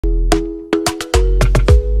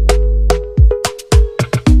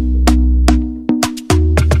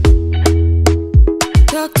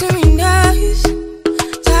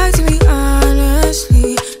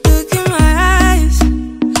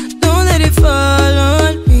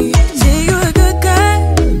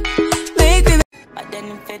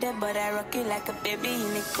I rock it like a baby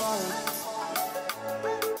in a car.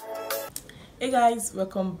 Hey guys,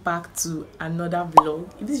 welcome back to another vlog.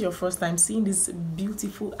 If this is your first time seeing this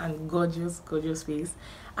beautiful and gorgeous face,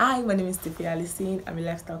 my name is Tiffany Allison. I'm a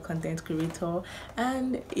lifestyle content creator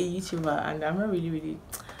and a YouTuber, and I'm not really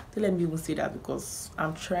don't let me even say that because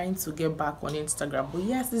I'm trying to get back on Instagram. But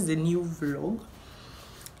yes, this is a new vlog.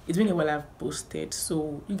 It's been a while I've posted,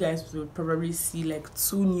 so you guys will probably see like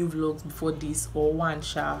 2 new vlogs before this, or one.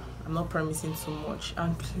 I'm not promising too much.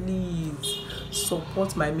 And please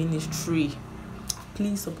support my ministry.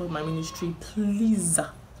 Please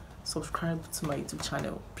subscribe to my YouTube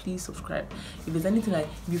channel. Please subscribe. If there's anything like,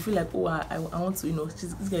 if you feel like, oh, I want to,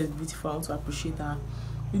 this guy is beautiful, I want to appreciate her,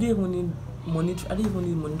 you don't even need monetary, I don't even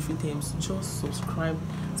need monetary terms. Just subscribe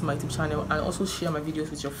to my YouTube channel and also share my videos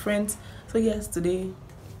with your friends. So yes, today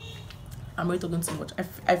I'm really talking too much.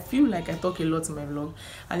 I feel like I talk a lot in my vlog.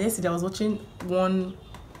 And yesterday I was watching one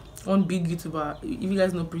big YouTuber, if you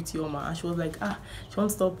guys know Pretty Oma, and she was like, she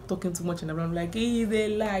won't stop talking too much, and I'm like, hey, it's a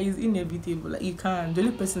lie, it's inevitable. Like, you can't. The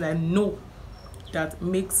only person I know that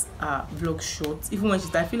makes a vlog short, even when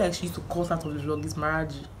I feel like she used to cut out of the vlog, is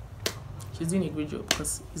Maraji. She's doing a great job,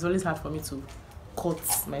 because it's always hard for me to cut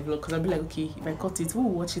my vlog, because I'll be like, okay, if I cut it, who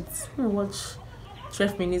will watch it? Who will watch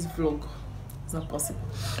 12 minutes vlog? It's not possible.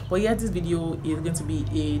 But yeah, this video is going to be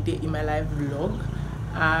a day in my life vlog.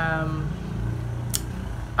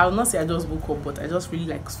 I will not say I just woke up, but I just really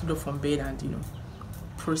like stood up from bed and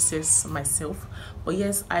process myself. But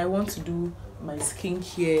yes, I want to do my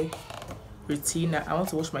skincare routine. I want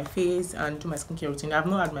to wash my face and do my skincare routine. I've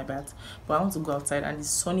not had my bath, but I want to go outside, and it's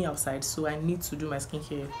sunny outside, so I need to do my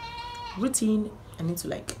skincare routine. I need to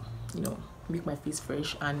make my face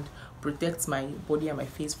fresh and protect my body and my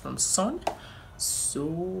face from sun.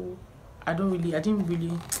 So I don't want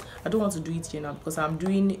to do it here now because I'm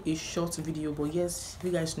doing a short video. But yes, you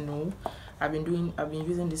guys know I've been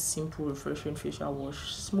using this simple refreshing facial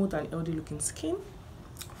wash, smooth and healthy looking skin,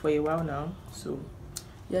 for a while now. So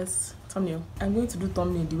yes, thumbnail, I'm going to do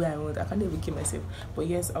thumbnail the way I want. I can't even keep myself. But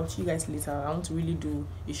yes, I'll see you guys later. I want to really do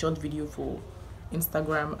a short video for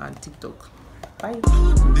Instagram and TikTok. Bye.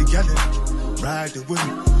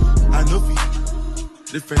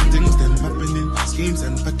 Different things then happening, schemes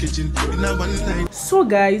and packaging in a one line. So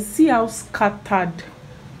guys, see how scattered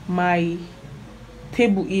my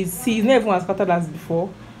table is. See, it's not even as scattered as before.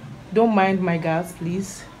 Don't mind my gas,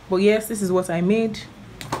 please. But yes, this is what I made.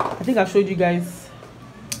 I think I showed you guys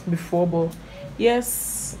before, but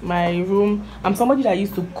yes, my room. I'm somebody that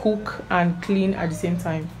used to cook and clean at the same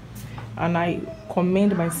time, and I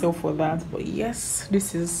commend myself for that. But yes,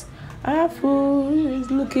 this is our food.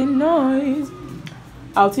 It's looking nice.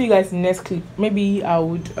 I'll tell you guys in the next clip. Maybe I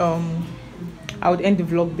would end the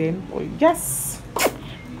vlog then. Or yes,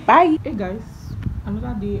 bye. Hey guys,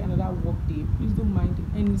 another day, another work day. Please don't mind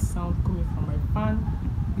any sound coming from my fan,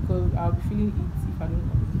 because I'll be feeling it if I don't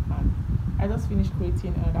on the fan. I just finished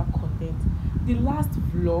creating another content, the last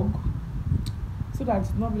vlog, so that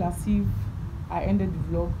it's not as if I ended the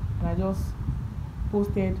vlog and I just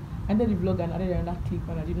ended the vlog and added another clip,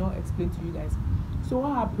 and I did not explain to you guys. So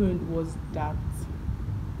what happened was that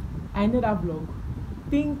I ended that vlog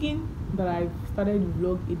thinking that I started the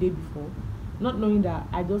vlog a day before, not knowing that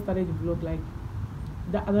I just started the vlog like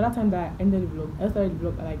that. At that time that I ended the vlog, I started the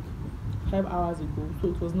vlog like 5 hours ago, so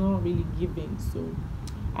it was not really giving. So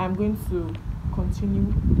I'm going to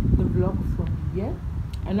continue the vlog from here.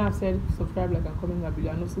 I know I've said subscribe, like, and comment that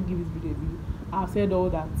video, and also give this video a view. I've said all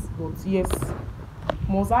that, but yes,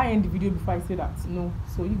 must I end the video before I say that? No.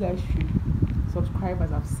 So you guys should subscribe,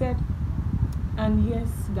 as I've said. And yes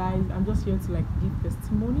guys, I'm just here to give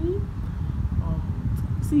testimony.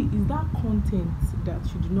 See, is that content that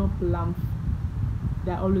you do not plan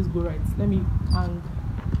that always go right? Let me hang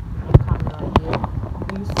my camera here,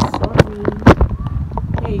 please. Sorry.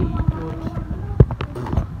 Hey God,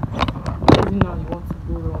 now you want to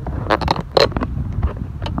go wrong.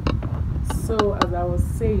 So as I was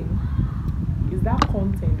saying, is that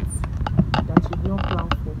content that you do not plan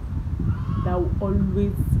for that will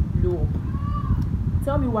always blow up?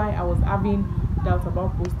 Tell me why I was having doubts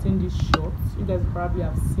about posting this short. You guys probably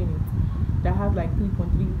have seen it, that has like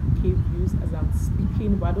 3.3k views as I'm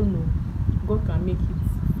speaking, but I don't know, God can make it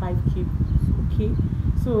 5k views. Okay,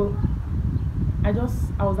 so I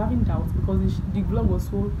was having doubts because the video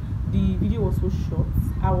was so short.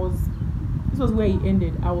 This was where it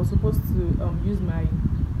ended. I was supposed to use my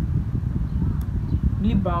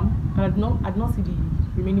lip balm, and I did not see the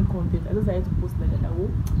remaining content. I just decided to post like that.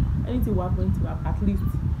 Anything will happen to have, at least,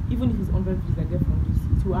 even if it's 100 views I get from this,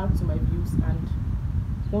 it will add to my views and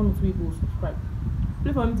 1 or 2 people will subscribe.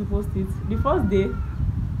 Play for me to post it. The first day,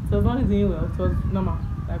 So as long as doing well, it was normal,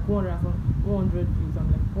 like 100 views.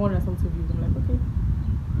 I'm like 100 something views. I'm like, okay,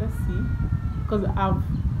 let's see, because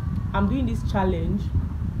I'm doing this challenge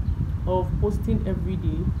of posting every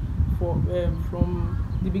day for from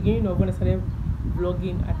the beginning of when I started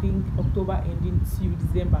vlogging. I think October ending to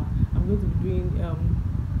December. I'm going to be doing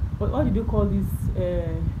what did you call this?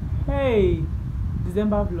 Hey,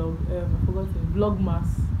 December vlog. I forgot it. Vlogmas.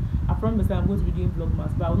 I promise I'm going to be doing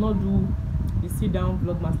vlogmas, but I will not do the sit down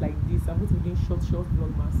vlogmas like this. I'm going to be doing short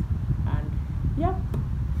vlogmas, and yeah,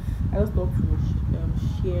 I just thought to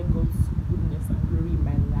share God's goodness and glory in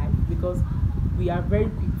my life, because we are very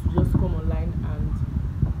quick to just come online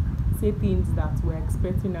and say things that we're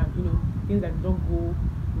expecting, and things that don't go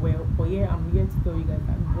well. But yeah, I'm here to tell you guys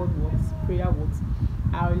that God works, prayer works.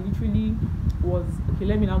 I literally was okay.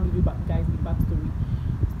 Let me now give you guys the backstory.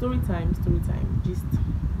 Story time, gist.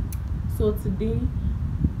 So today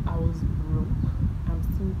I was broke.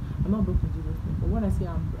 I'm not broke in Jesus' name, but when I say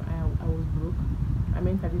I was broke, I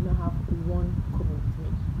meant I did not have one kobo with me.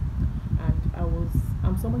 And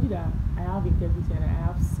I'm somebody that I have integrity and I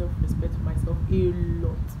have self-respect for myself a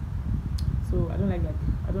lot. So I don't like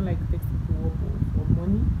texting people up for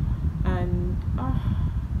money. And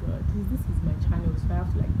God, this is my channel, so I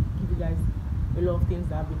have to give you guys a lot of things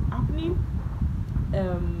that have been happening.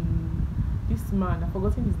 This man, I've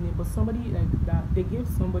forgotten his name, but somebody that they gave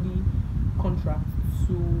somebody contract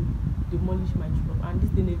to demolish my shop, and this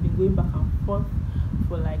thing they've been going back and forth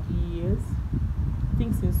for years. I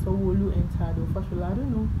think since Sowolu entered or Fashola, I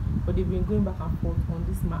don't know, but they've been going back and forth on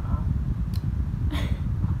this matter.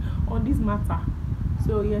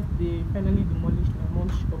 So yes, they finally demolished my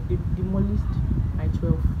mom's shop. They demolished my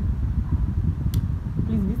 12.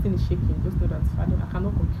 Please, this thing is shaking. Just know that I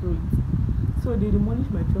cannot control it. So they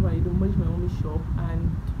demolished my 12 and they demolished my mommy's shop,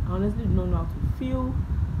 and I honestly did not know how to feel.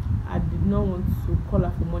 I did not want to call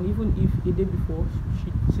her for money, even if a day before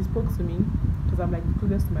she spoke to me, because I'm the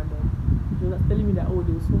closest to my mom. She was telling me that they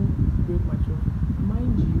will soon break my shop.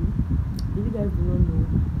 Mind you, if you guys do not know,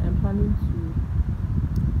 I'm planning to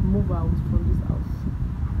move out from this house.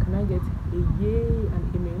 Can I get a yay and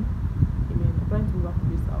amen? Amen. I'm planning to move out from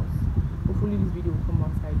this house. Hopefully this video will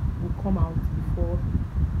come out before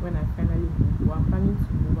when I finally move. But I'm planning to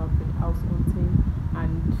move out with house hunting,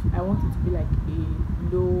 and I want it to be a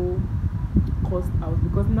low cost house,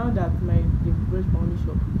 because now that they've breached my only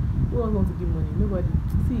shop, who else want to give money? Nobody.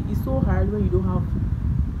 See, it's so hard when you don't have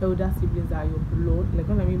elder siblings that are your blood.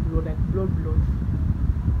 When I mean blood, blood.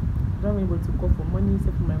 I don't have anybody to call for money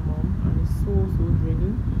except for my mom, and it's so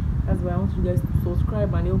draining. That's why I want you guys to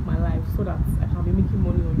subscribe and help my life, so that I can be making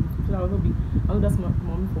money on YouTube, so that I'll just my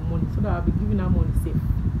mommy for money, so that I'll be giving her money safe.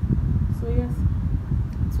 So yes,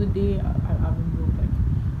 today I've been broke.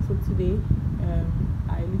 So today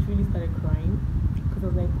I literally started crying, because I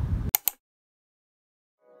was like,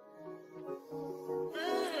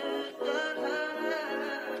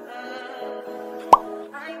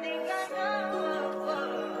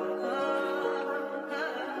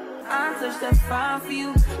 I touch that 5 for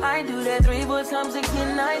you. I do that 3 more times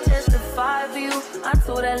again. I testify for you. I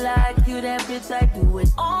told I like you, that bitch. I do it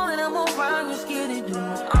all, and I'm around. You scared to do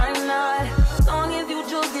it. I'm not. As long as you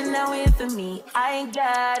joking now in for me, I ain't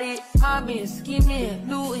got it. My bitch scheming,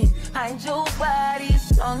 looting. I ain't your body.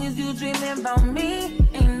 As long as you dreaming about me,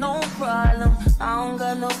 ain't no problem. I don't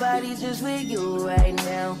got nobody just with you right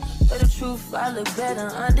now. But the truth, I look better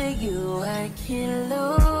under you. I can't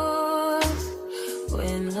lose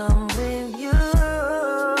when I'm with you.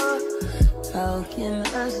 How can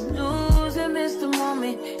us lose and miss the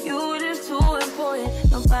moment? You just too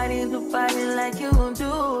important. Nobody like you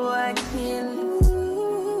do. I can't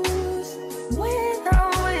lose when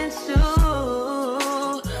I'm with you.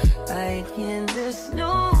 I can just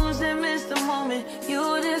lose and miss the moment.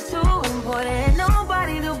 You just too important.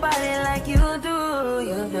 Nobody like you do.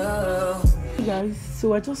 You do. Hey guys,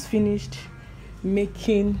 so I just finished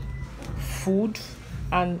making food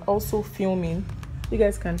and also filming. You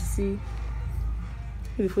guys can see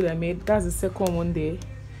the food I made. That's the second one there.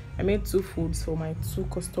 I made 2 foods for my 2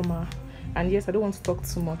 customers. And yes, I don't want to talk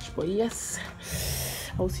too much, but yes,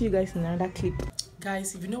 I'll see you guys in another clip.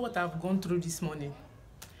 Guys, if you know what I've gone through this morning.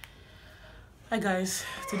 Hi guys,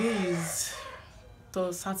 today is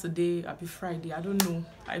Saturday, happy Friday. I don't know.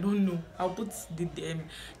 I'll put the day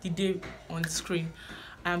on the screen.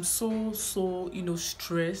 I'm so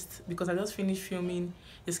stressed, because I just finished filming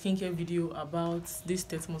a skincare video about this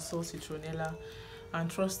Tetmosol citronella, and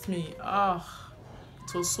trust me,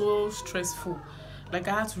 it was so stressful. I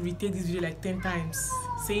had to retake this video 10 times,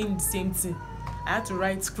 saying the same thing. I had to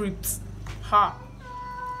write scripts.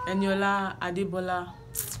 Eniola Adebola,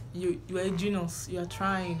 you are a genius. You are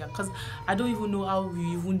trying, because I don't even know how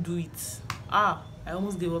you even do it. I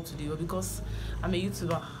almost gave up today, but because I'm a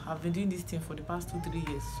YouTuber, I've been doing this thing for the past 2-3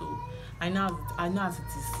 years, so I know as it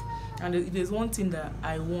is. And if there's one thing that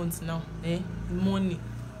I want now, money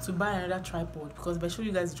to buy another tripod, because if I show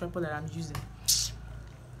you guys the tripod that I'm using,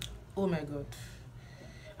 oh my god,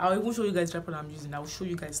 I'll even show you guys the tripod I'm using. I'll show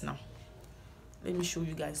you guys now. Let me show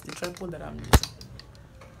you guys the tripod that I'm using.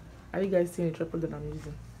 Are you guys seeing the tripod that I'm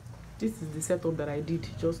using? This is the setup that I did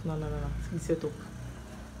just now. See the setup.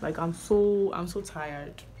 Like, I'm so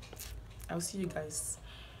tired. I'll see you guys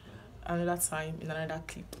another time in another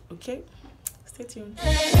clip. Okay, stay tuned.